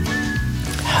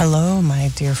Hello,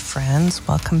 my dear friends.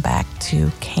 Welcome back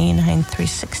to Canine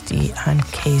 360 on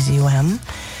KZUM.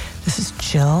 This is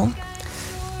Jill,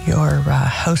 your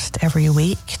host every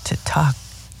week to talk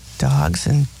dogs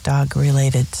and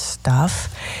dog-related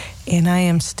stuff. And I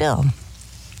am still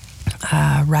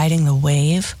riding the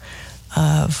wave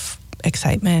of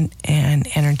excitement and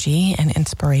energy and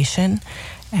inspiration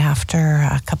after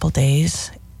a couple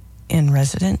days in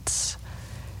residence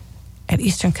at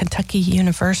Eastern Kentucky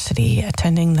University,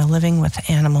 attending the Living with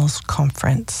Animals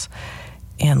conference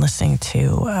and listening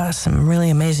to some really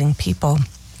amazing people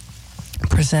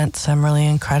present some really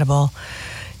incredible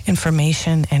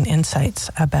information and insights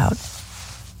about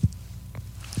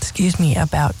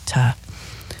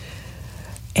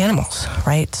animals,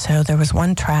 right? So there was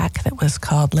one track that was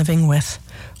called Living with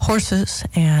Horses,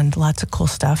 and lots of cool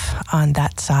stuff on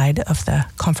that side of the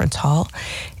conference hall.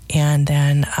 And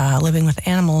then Living with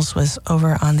Animals was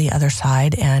over on the other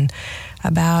side, and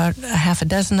about a half a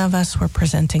dozen of us were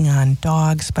presenting on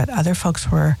dogs, but other folks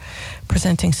were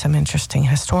presenting some interesting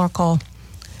historical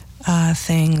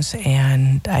things,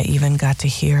 and I even got to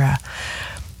hear an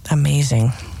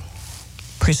amazing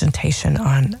presentation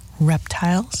on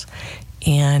reptiles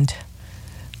and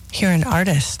hear an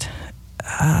artist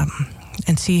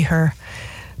and see her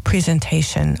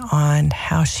presentation on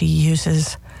how she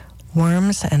uses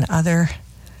worms and other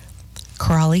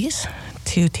crawlies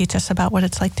to teach us about what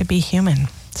it's like to be human.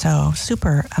 So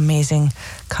super amazing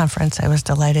conference. I was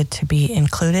delighted to be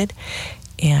included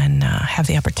and have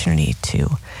the opportunity to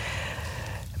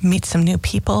meet some new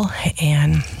people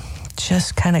and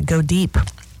just kind of go deep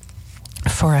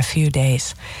for a few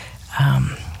days.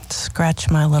 Scratch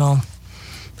my little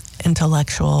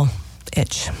intellectual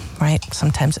itch, right?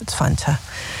 Sometimes it's fun to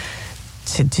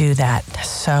do that.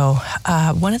 So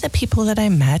one of the people that I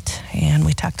met, and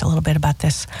we talked a little bit about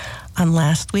this on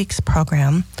last week's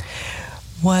program,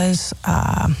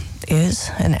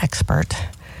 is an expert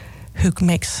who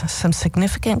makes some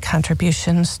significant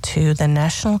contributions to the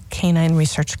National Canine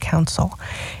Research Council.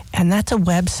 And that's a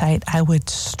website I would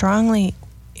strongly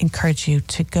encourage you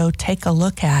to go take a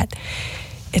look at.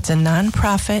 It's a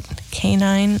nonprofit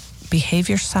canine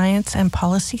behavior science and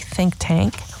policy think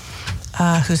tank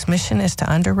whose mission is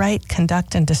to underwrite,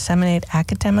 conduct, and disseminate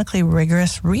academically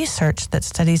rigorous research that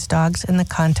studies dogs in the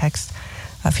context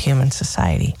of human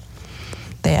society.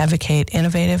 They advocate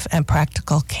innovative and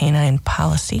practical canine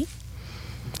policy.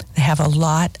 They have a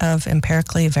lot of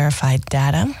empirically verified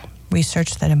data,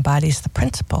 research that embodies the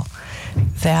principle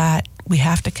that we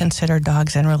have to consider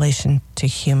dogs in relation to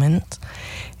humans.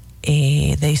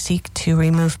 They seek to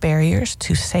remove barriers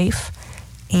to safe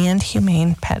and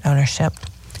humane pet ownership.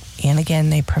 And again,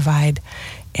 they provide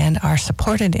and are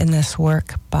supported in this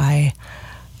work by,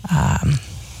 I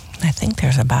think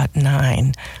there's about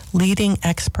 9 leading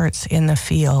experts in the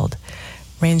field,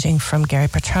 ranging from Gary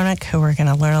Petronic, who we're going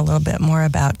to learn a little bit more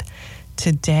about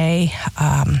today,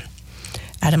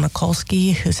 Adam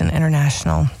Mikulski, who's an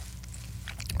international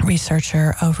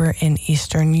researcher over in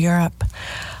Eastern Europe,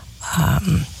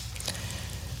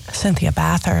 Cynthia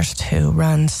Bathurst, who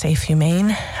runs Safe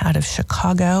Humane out of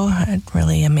Chicago, a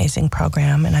really amazing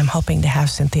program, and I'm hoping to have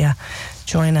Cynthia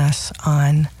join us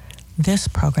on this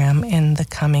program in the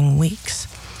coming weeks.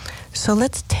 So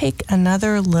let's take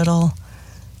another little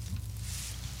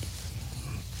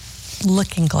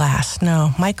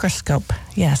microscope,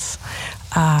 yes,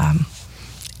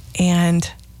 and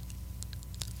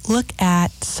look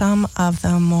at some of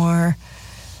the more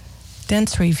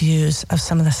dense reviews of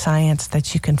some of the science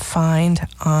that you can find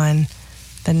on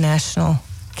the National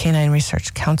Canine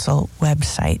Research Council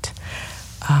website.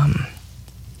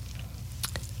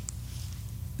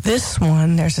 This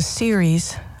one, there's a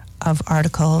series of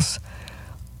articles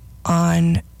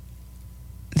on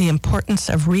the importance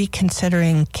of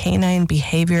reconsidering canine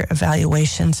behavior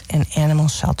evaluations in animal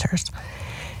shelters.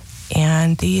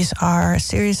 And these are a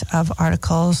series of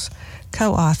articles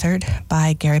co-authored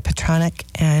by Gary Petronic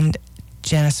and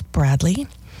Janice Bradley,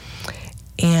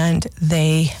 and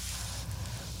they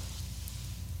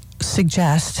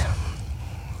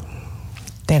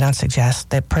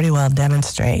they pretty well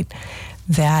demonstrate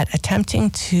that attempting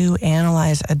to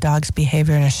analyze a dog's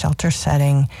behavior in a shelter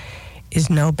setting is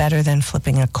no better than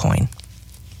flipping a coin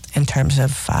in terms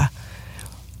of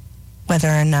whether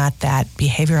or not that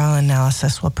behavioral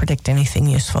analysis will predict anything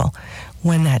useful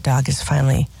when that dog is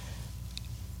finally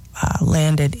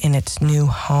landed in its new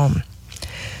home.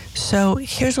 So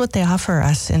here's what they offer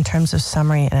us in terms of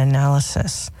summary and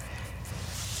analysis.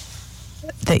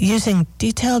 That using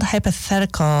detailed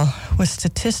hypothetical with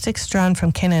statistics drawn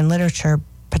from canine literature,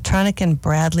 Petronic and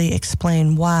Bradley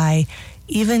explain why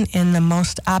even in the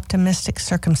most optimistic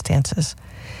circumstances,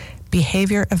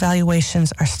 behavior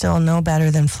evaluations are still no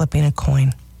better than flipping a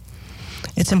coin.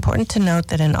 It's important to note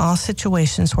that in all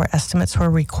situations where estimates were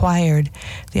required,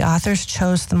 the authors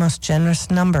chose the most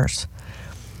generous numbers.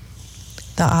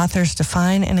 The authors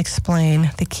define and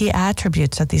explain the key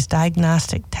attributes of these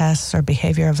diagnostic tests or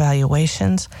behavior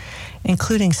evaluations,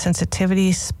 including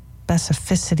sensitivity,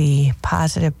 specificity,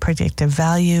 positive predictive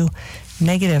value,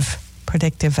 negative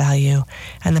predictive value,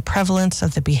 and the prevalence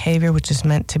of the behavior which is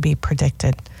meant to be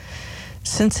predicted.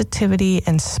 Sensitivity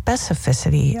and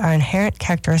specificity are inherent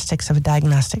characteristics of a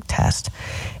diagnostic test,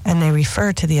 and they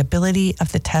refer to the ability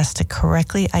of the test to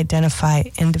correctly identify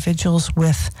individuals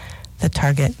with the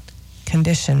target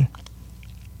condition,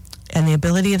 and the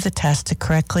ability of the test to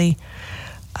correctly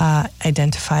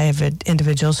identify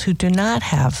individuals who do not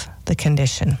have the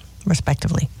condition,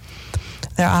 respectively.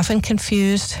 They're often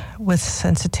confused with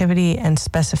sensitivity and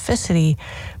specificity,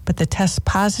 but the test's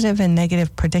positive and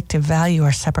negative predictive value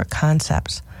are separate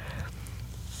concepts.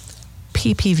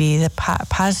 PPV, the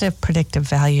positive predictive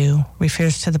value,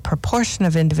 refers to the proportion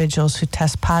of individuals who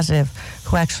test positive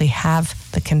who actually have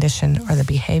the condition or the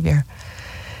behavior.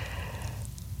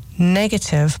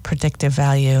 Negative predictive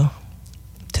value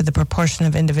to the proportion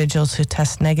of individuals who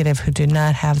test negative who do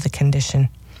not have the condition.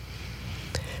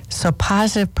 So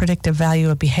positive predictive value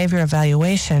of behavior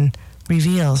evaluation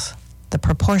reveals the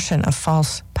proportion of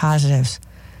false positives.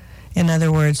 In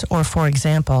other words, or for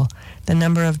example, the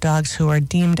number of dogs who are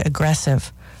deemed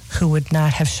aggressive who would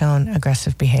not have shown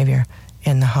aggressive behavior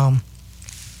in the home.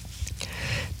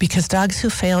 Because dogs who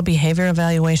fail behavior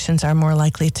evaluations are more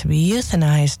likely to be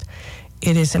euthanized,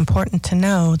 it is important to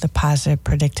know the positive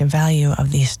predictive value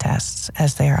of these tests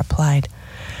as they are applied.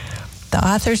 The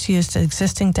authors used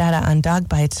existing data on dog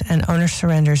bites and owner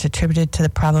surrenders attributed to the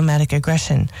problematic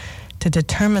aggression to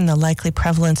determine the likely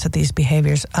prevalence of these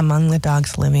behaviors among the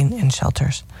dogs living in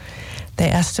shelters. They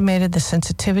estimated the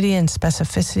sensitivity and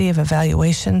specificity of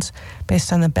evaluations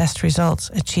based on the best results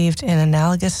achieved in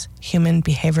analogous human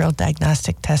behavioral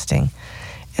diagnostic testing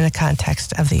in the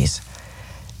context of these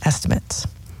estimates.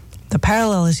 The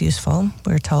parallel is useful,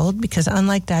 we're told, because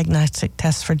unlike diagnostic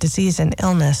tests for disease and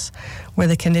illness, where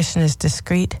the condition is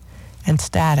discrete and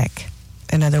static,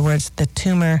 in other words, the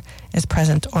tumor is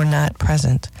present or not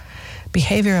present,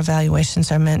 behavior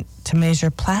evaluations are meant to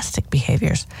measure plastic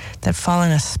behaviors that fall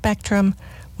in a spectrum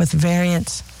with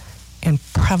variance in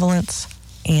prevalence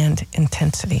and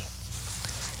intensity.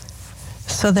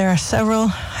 So there are several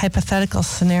hypothetical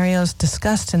scenarios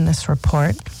discussed in this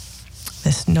report,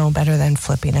 this no better than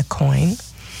flipping a coin,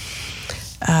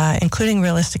 including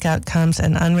realistic outcomes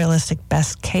and unrealistic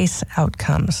best case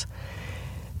outcomes.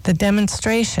 The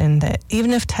demonstration that even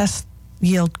if tests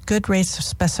yield good rates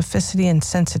of specificity and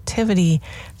sensitivity,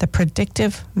 the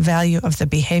predictive value of the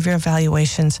behavior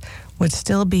evaluations would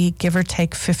still be give or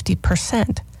take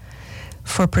 50%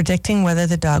 for predicting whether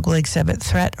the dog will exhibit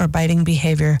threat or biting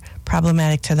behavior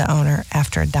problematic to the owner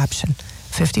after adoption.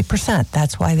 50%,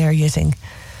 that's why they're using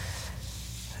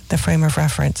the frame of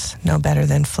reference, no better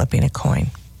than flipping a coin,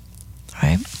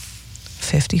 right?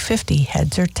 50-50,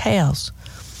 heads or tails.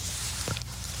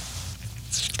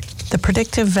 The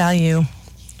predictive value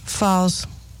falls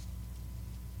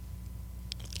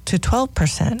to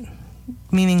 12%,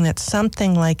 meaning that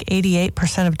something like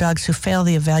 88% of dogs who fail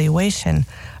the evaluation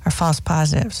are false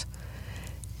positives.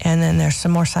 And then there's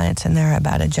some more science in there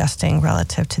about adjusting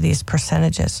relative to these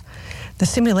percentages. The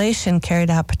simulation carried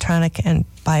out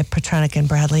by Petronic and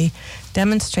Bradley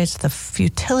demonstrates the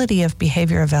futility of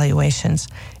behavior evaluations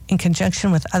in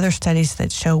conjunction with other studies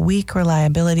that show weak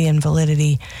reliability and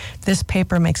validity. This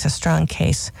paper makes a strong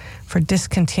case for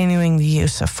discontinuing the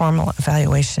use of formal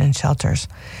evaluation in shelters.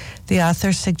 The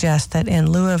authors suggest that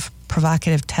in lieu of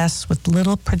provocative tests with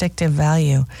little predictive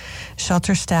value,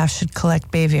 shelter staff should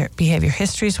collect behavior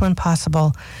histories when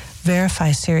possible,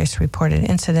 verify serious reported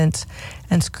incidents,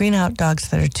 and screen out dogs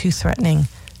that are too threatening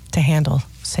to handle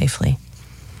safely.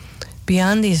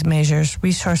 Beyond these measures,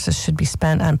 resources should be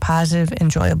spent on positive,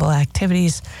 enjoyable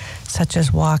activities such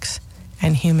as walks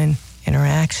and human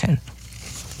interaction.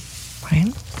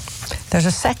 Right? There's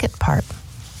a second part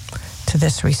to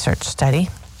this research study.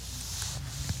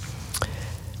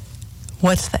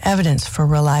 What's the evidence for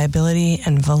reliability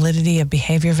and validity of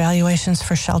behavior evaluations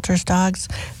for shelters dogs?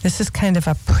 This is kind of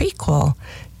a prequel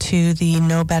to the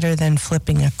no better than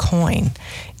flipping a coin.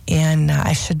 And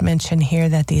I should mention here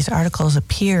that these articles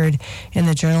appeared in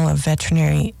the Journal of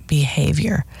Veterinary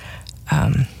Behavior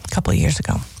a couple of years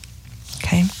ago.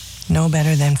 Okay? No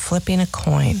better than flipping a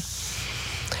coin.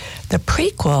 The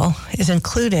prequel is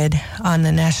included on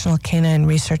the National Canine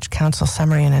Research Council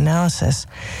Summary and Analysis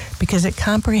because it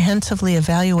comprehensively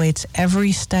evaluates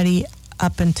every study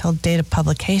up until date of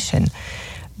publication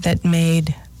that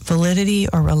made validity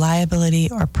or reliability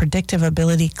or predictive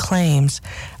ability claims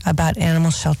about animal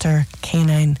shelter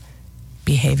canine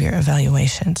behavior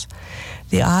evaluations.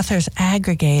 The authors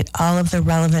aggregate all of the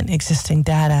relevant existing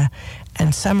data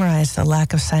and summarize the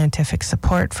lack of scientific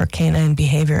support for canine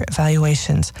behavior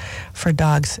evaluations for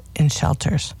dogs in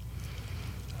shelters.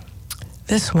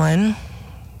 This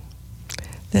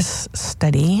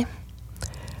study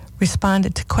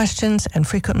responded to questions and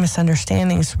frequent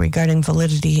misunderstandings regarding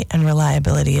validity and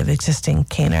reliability of existing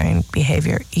canine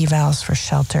behavior evals for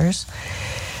shelters.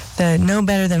 The No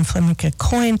Better Than Flipping a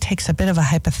Coin takes a bit of a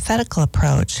hypothetical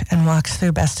approach and walks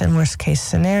through best and worst case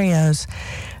scenarios.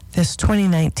 This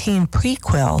 2019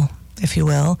 prequel, if you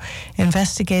will,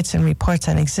 investigates and reports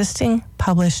on existing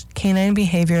published canine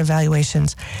behavior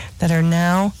evaluations that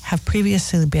have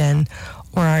previously been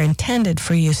or are intended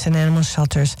for use in animal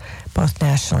shelters both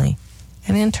nationally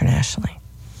and internationally.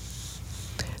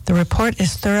 The report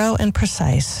is thorough and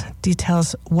precise,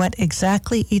 details what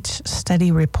exactly each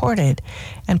study reported,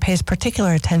 and pays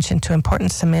particular attention to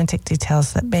important semantic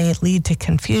details that may lead to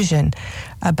confusion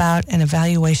about an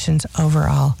evaluation's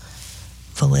overall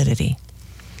validity.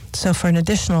 So for an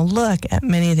additional look at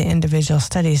many of the individual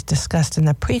studies discussed in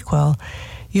the prequel,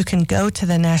 you can go to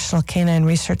the National Canine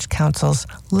Research Council's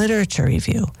literature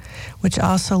review, which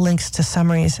also links to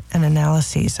summaries and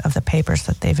analyses of the papers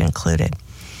that they've included.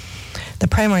 The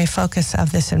primary focus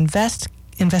of this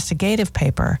investigative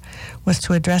paper was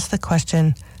to address the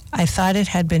question, I thought it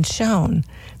had been shown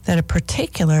that a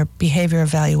particular behavior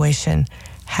evaluation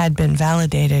had been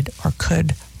validated or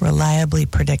could reliably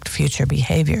predict future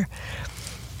behavior.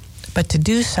 But to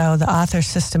do so, the authors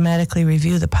systematically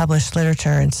review the published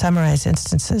literature and summarize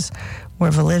instances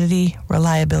where validity,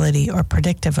 reliability, or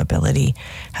predictive ability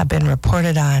have been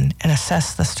reported on and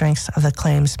assess the strengths of the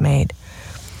claims made.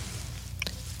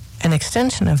 An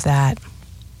extension of that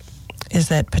is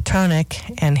that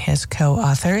Petronik and his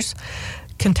co-authors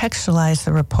contextualize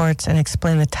the reports and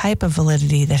explain the type of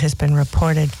validity that has been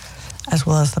reported, as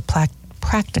well as the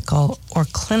practical or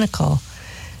clinical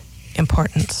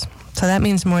importance. So that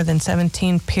means more than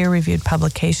 17 peer-reviewed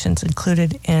publications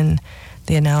included in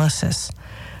the analysis.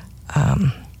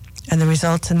 And the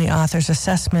results in the author's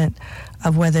assessment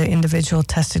of whether individual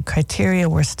tested criteria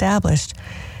were established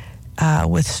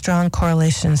with strong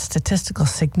correlation and statistical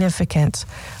significance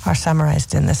are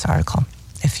summarized in this article,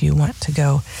 if you want to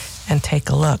go and take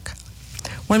a look.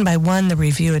 One by one, the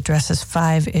review addresses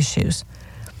 5 issues.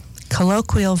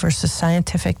 Colloquial versus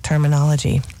scientific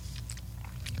terminology,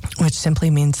 which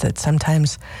simply means that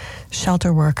sometimes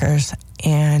shelter workers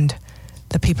and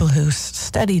the people who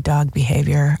study dog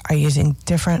behavior are using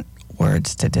different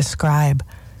words to describe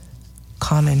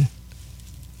common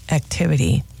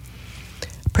activity.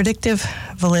 Predictive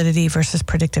validity versus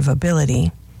predictive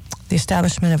ability, the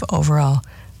establishment of overall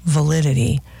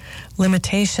validity,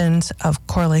 limitations of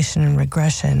correlation and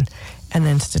regression, and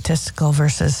then statistical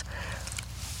versus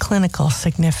clinical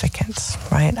significance,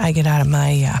 right? I get out of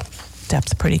my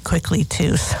depth pretty quickly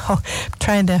too, so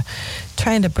trying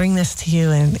to bring this to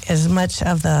you in as much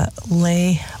of the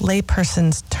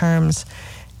layperson's terms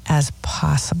as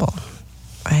possible,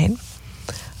 right?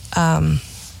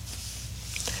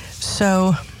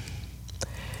 So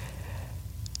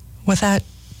without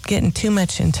getting too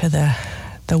much into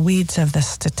the weeds of the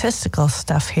statistical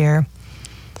stuff here,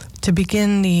 to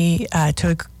begin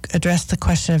to address the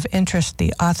question of interest,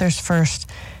 the authors first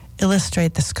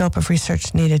illustrate the scope of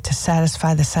research needed to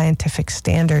satisfy the scientific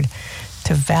standard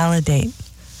to validate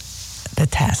the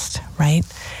test, right?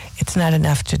 It's not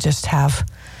enough to just have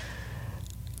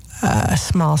a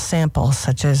small sample,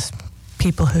 such as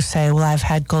people who say, well, I've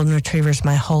had golden retrievers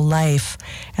my whole life,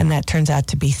 and that turns out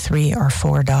to be 3 or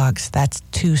 4 dogs. That's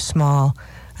too small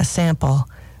a sample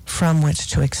from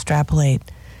which to extrapolate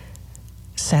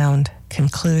sound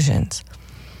conclusions.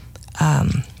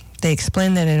 They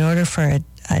explain that in order for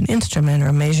an instrument or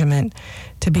a measurement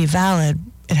to be valid,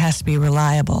 it has to be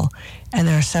reliable. And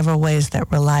there are several ways that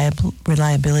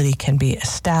reliability can be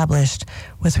established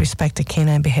with respect to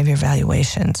canine behavior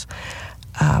evaluations.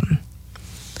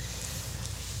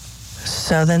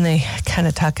 So then they kind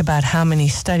of talk about how many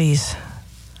studies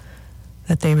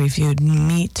that they reviewed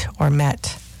meet or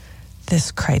met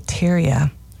this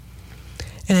criteria.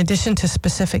 In addition to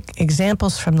specific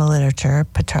examples from the literature,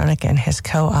 Petronik and his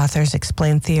co-authors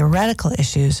explain theoretical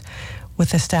issues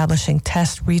with establishing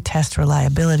retest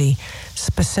reliability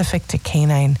specific to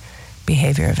canine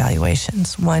behavior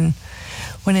evaluations. One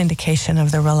One indication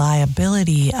of the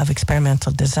reliability of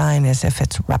experimental design is if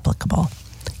it's replicable.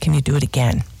 Can you do it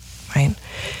again, right?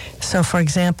 So, for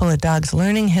example, a dog's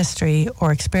learning history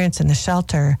or experience in the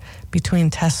shelter between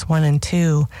tests 1 and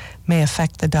 2 may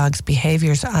affect the dog's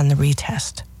behaviors on the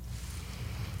retest.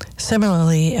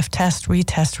 Similarly, if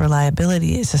test-retest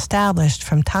reliability is established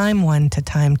from time 1 to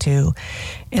time 2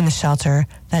 in the shelter,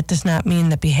 that does not mean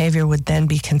that behavior would then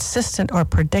be consistent or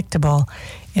predictable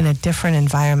in a different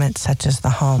environment such as the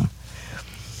home.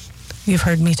 You've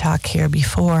heard me talk here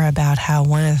before about how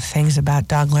one of the things about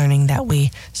dog learning that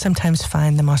we sometimes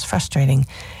find the most frustrating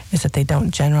is that they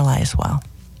don't generalize well.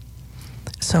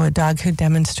 So a dog who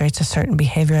demonstrates a certain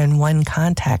behavior in one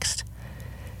context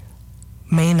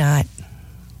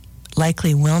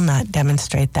likely will not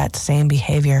demonstrate that same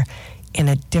behavior in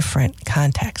a different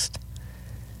context.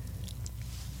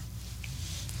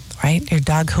 Right? Your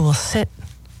dog who will sit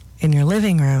in your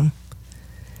living room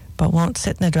but won't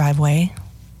sit in the driveway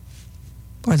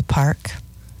or the park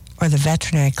or the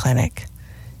veterinary clinic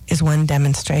is one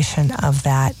demonstration of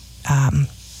that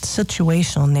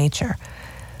situational nature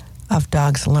of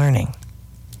dogs learning.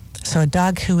 So a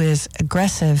dog who is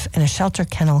aggressive in a shelter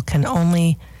kennel can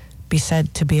only be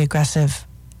said to be aggressive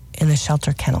in the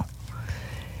shelter kennel.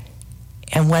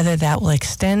 And whether that will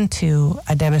extend to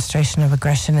a demonstration of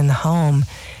aggression in the home,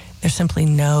 there's simply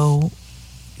no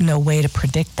way to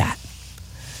predict that.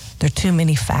 There are too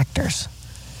many factors.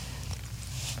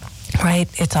 Right?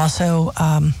 It's also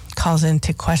calls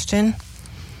into question,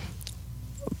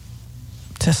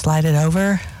 to slide it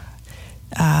over,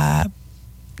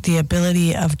 the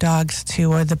ability of dogs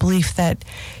to, or the belief that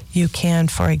you can,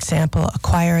 for example,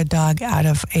 acquire a dog out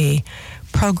of a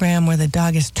program where the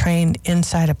dog is trained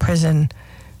inside a prison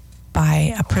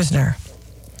by a prisoner.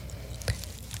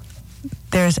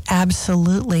 There's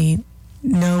absolutely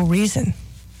no reason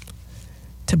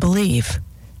to believe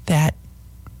that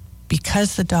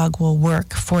because the dog will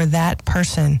work for that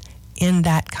person in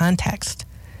that context,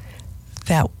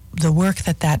 that the work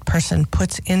that person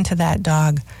puts into that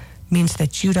dog means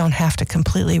that you don't have to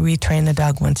completely retrain the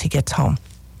dog once he gets home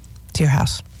to your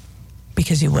house,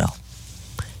 because you will.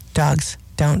 Dogs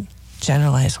don't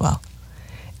generalize well.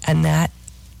 And that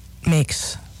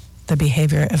makes the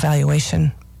behavior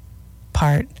evaluation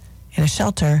part in a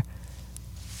shelter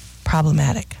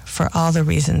problematic for all the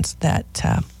reasons that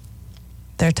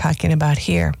they're talking about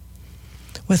here.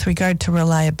 With regard to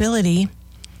reliability,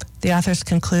 the authors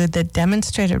conclude that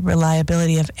demonstrated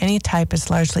reliability of any type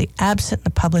is largely absent in the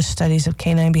published studies of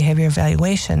canine behavior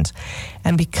evaluations.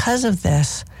 And because of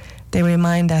this, they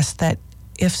remind us that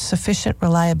if sufficient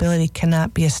reliability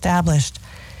cannot be established,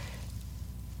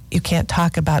 you can't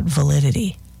talk about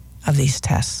validity of these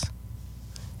tests.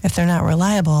 If they're not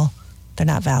reliable, they're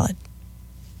not valid.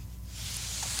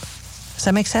 Does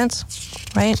that make sense?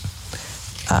 Right?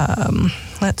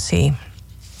 Let's see.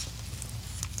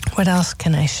 What else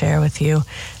can I share with you?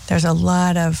 There's a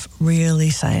lot of really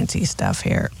sciencey stuff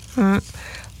here. And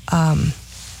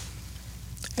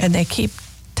they keep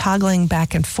toggling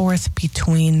back and forth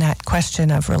between that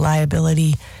question of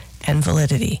reliability and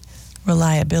validity.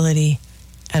 Reliability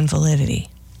and validity,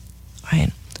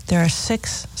 right? There are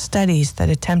 6 studies that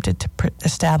attempted to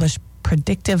establish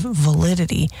predictive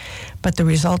validity, but the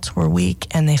results were weak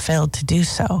and they failed to do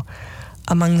so.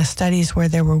 Among the studies where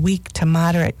there were weak to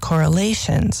moderate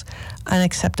correlations,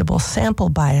 unacceptable sample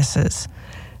biases,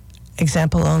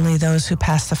 example only those who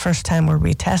passed the first time were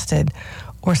retested,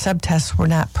 or subtests were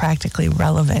not practically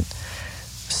relevant.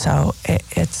 So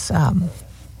it's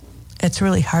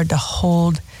really hard to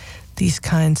hold these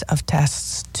kinds of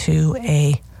tests to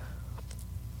a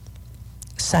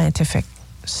scientific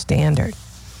standard.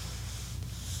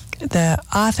 The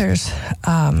authors,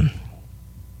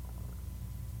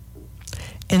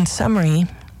 in summary,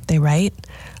 they write,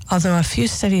 although a few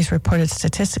studies reported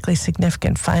statistically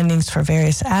significant findings for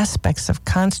various aspects of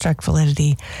construct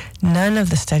validity, none of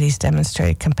the studies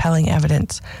demonstrated compelling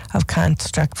evidence of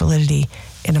construct validity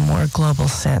in a more global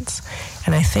sense.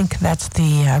 And I think that's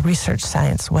the research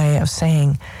science way of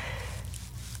saying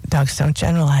dogs don't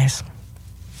generalize.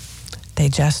 They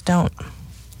just don't.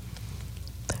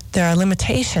 There are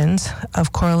limitations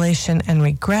of correlation and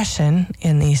regression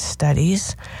in these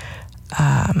studies.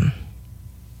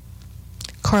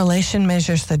 Correlation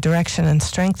measures the direction and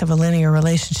strength of a linear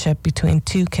relationship between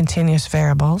 2 continuous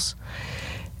variables.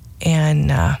 And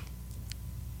the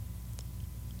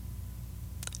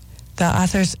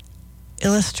authors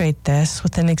illustrate this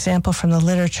with an example from the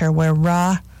literature where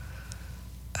raw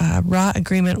raw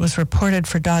agreement was reported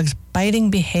for dogs'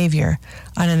 biting behavior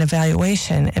on an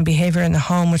evaluation and behavior in the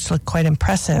home, which looked quite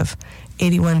impressive,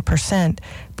 81%,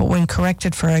 but when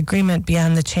corrected for agreement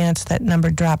beyond the chance, that number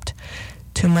dropped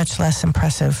to much less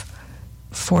impressive,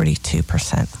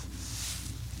 42%.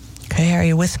 Okay, are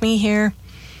you with me here?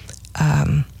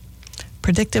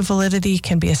 Predictive validity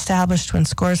can be established when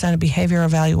scores on a behavior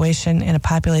evaluation in a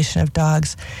population of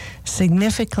dogs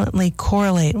significantly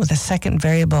correlate with a second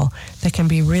variable that can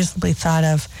be reasonably thought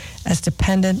of as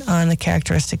dependent on the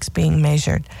characteristics being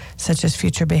measured, such as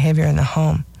future behavior in the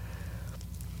home.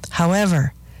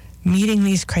 However, meeting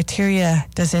these criteria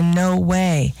does in no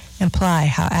way imply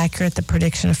how accurate the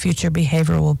prediction of future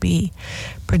behavior will be.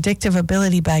 Predictive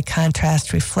ability, by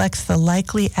contrast, reflects the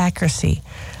likely accuracy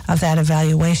of that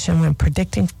evaluation when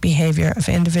predicting behavior of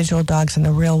individual dogs in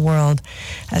the real world,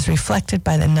 as reflected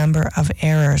by the number of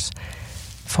errors,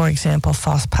 for example,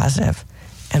 false positive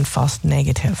and false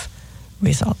negative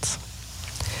results.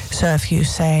 So if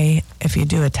you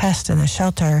do a test in the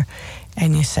shelter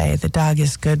and you say the dog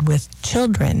is good with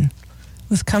children,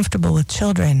 was comfortable with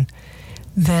children,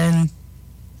 then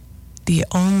the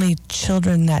only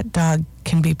children that dog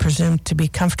can be presumed to be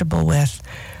comfortable with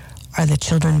are the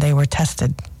children they were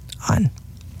tested on.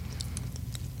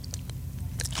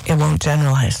 It won't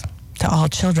generalize to all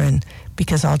children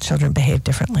because all children behave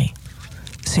differently.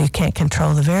 So you can't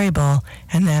control the variable,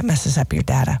 and that messes up your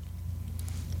data,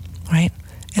 right?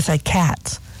 It's like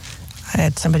cats. I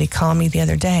had somebody call me the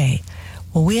other day.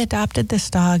 Well, we adopted this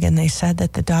dog, and they said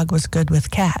that the dog was good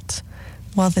with cats.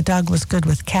 Well, the dog was good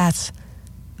with cats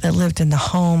that lived in the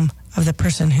home of the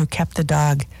person who kept the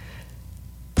dog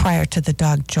prior to the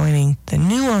dog joining the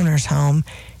new owner's home.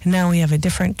 And now we have a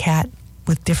different cat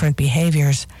with different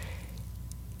behaviors,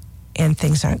 and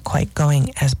things aren't quite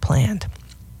going as planned,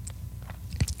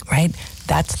 right?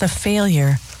 That's the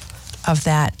failure of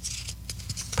that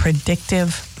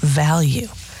predictive value,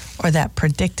 or that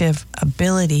predictive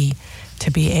ability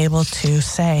to be able to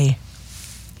say,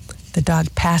 the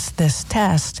dog passed this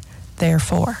test,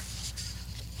 therefore,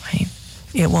 right?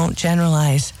 It won't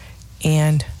generalize,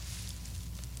 and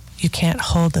you can't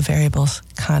hold the variables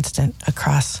constant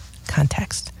across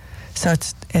context. So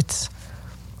it's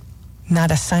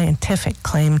not a scientific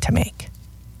claim to make.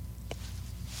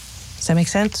 Does that make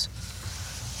sense?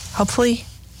 Hopefully.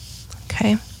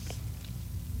 Okay.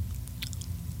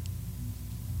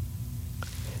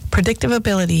 Predictive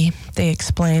ability, they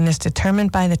explain, is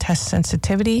determined by the test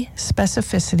sensitivity,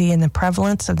 specificity, and the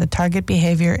prevalence of the target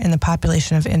behavior in the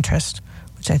population of interest,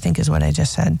 which I think is what I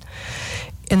just said.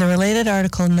 In the related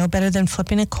article, No Better Than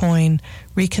Flipping a Coin,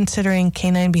 Reconsidering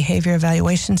Canine Behavior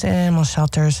Evaluations in Animal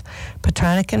Shelters,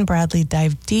 Petronic and Bradley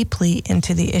dive deeply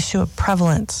into the issue of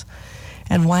prevalence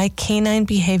and why canine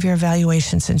behavior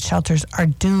evaluations in shelters are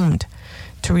doomed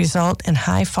to result in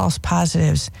high false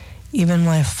positives, even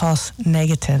while false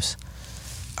negatives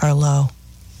are low.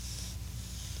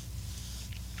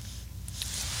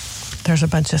 There's a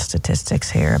bunch of statistics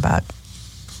here about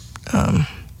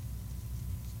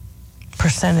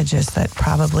percentages that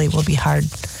probably will be hard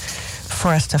for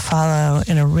us to follow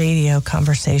in a radio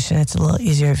conversation. It's a little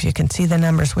easier if you can see the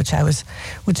numbers, which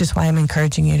is why I'm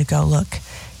encouraging you to go look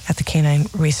at the Canine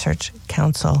Research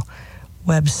Council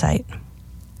website.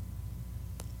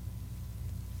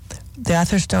 The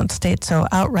authors don't state so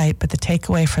outright, but the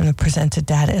takeaway from the presented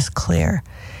data is clear.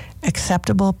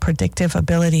 Acceptable predictive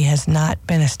ability has not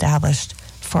been established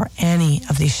for any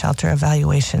of these shelter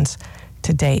evaluations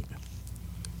to date.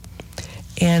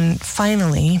 And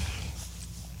finally,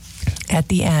 at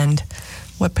the end,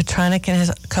 what Petronic and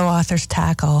his co-authors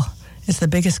tackle is the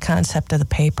biggest concept of the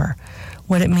paper,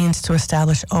 what it means to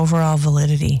establish overall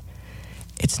validity.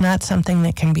 It's not something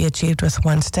that can be achieved with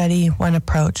one study, one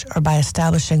approach, or by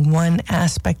establishing one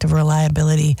aspect of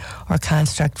reliability or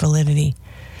construct validity.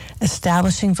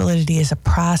 Establishing validity is a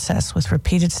process with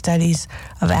repeated studies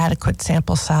of adequate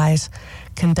sample size,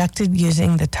 conducted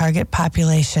using the target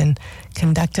population,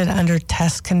 conducted under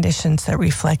test conditions that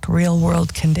reflect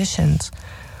real-world conditions.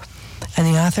 And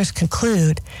the authors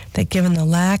conclude that given the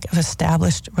lack of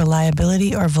established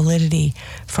reliability or validity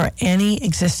for any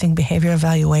existing behavior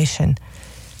evaluation,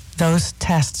 those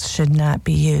tests should not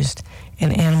be used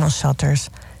in animal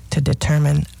shelters to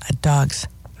determine a dog's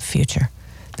future.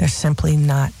 They're simply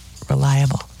not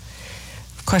reliable.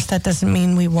 Of course, that doesn't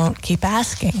mean we won't keep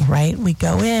asking, right? We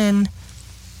go in,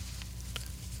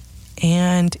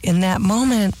 and in that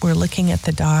moment, we're looking at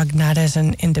the dog not as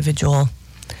an individual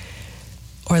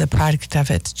or the product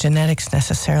of its genetics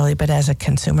necessarily, but as a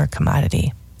consumer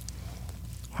commodity,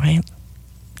 right?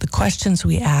 The questions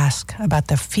we ask about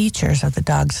the features of the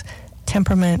dog's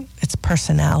temperament, its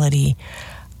personality,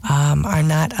 are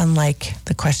not unlike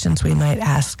the questions we might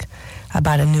ask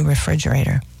about a new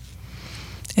refrigerator.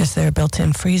 Is there a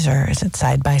built-in freezer? Is it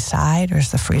side by side, or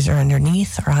is the freezer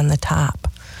underneath or on the top?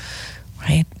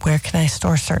 Right? Where can I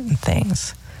store certain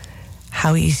things?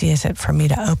 How easy is it for me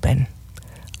to open?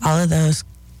 All of those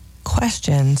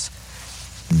questions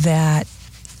that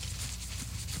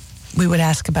we would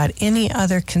ask about any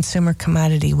other consumer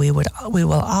commodity, we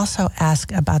will also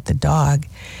ask about the dog.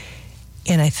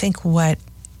 And I think what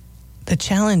the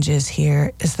challenge is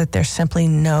here is that there's simply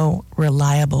no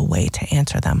reliable way to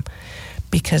answer them.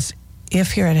 Because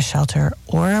if you're at a shelter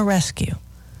or a rescue,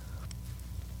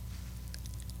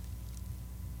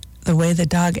 the way the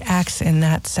dog acts in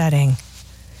that setting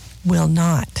will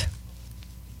not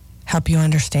help you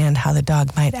understand how the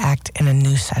dog might act in a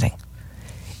new setting.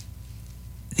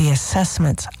 The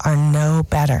assessments are no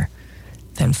better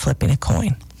than flipping a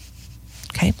coin.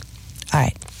 Okay? All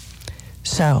right.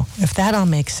 So if that all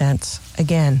makes sense,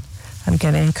 again, I'm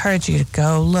going to encourage you to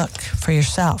go look for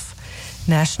yourself.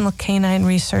 National Canine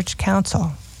Research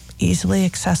Council, easily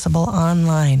accessible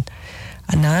online,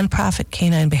 a nonprofit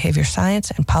canine behavior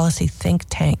science and policy think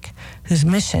tank whose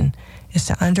mission is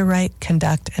to underwrite,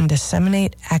 conduct, and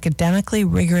disseminate academically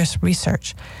rigorous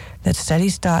research that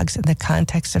studies dogs in the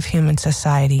context of human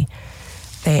society.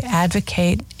 They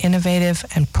advocate innovative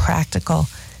and practical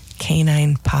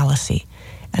canine policy.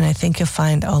 And I think you'll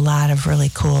find a lot of really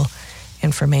cool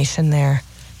information there.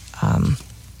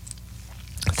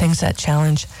 Things that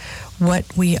challenge what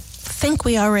we think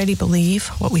we already believe,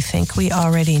 what we think we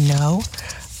already know.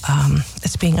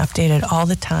 It's being updated all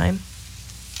the time.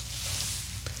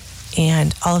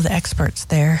 And all of the experts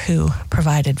there who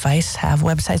provide advice have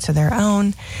websites of their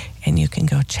own, and you can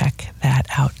go check that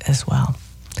out as well.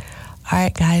 All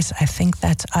right, guys, I think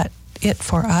that's it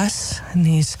for us in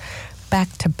these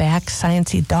back-to-back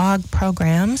Science-y Dog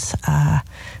programs.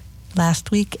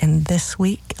 Last week and this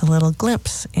week, a little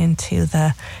glimpse into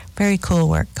the very cool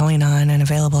work going on and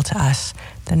available to us,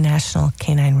 the National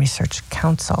Canine Research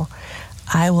Council.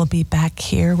 I will be back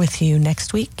here with you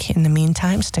next week. In the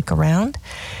meantime, stick around.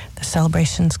 The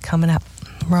celebration's coming up.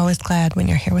 We're always glad when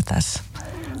you're here with us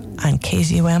on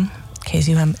KZUM,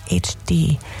 KZUM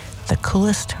HD, the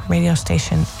coolest radio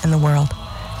station in the world.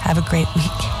 Have a great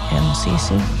week, and we'll see you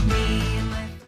soon.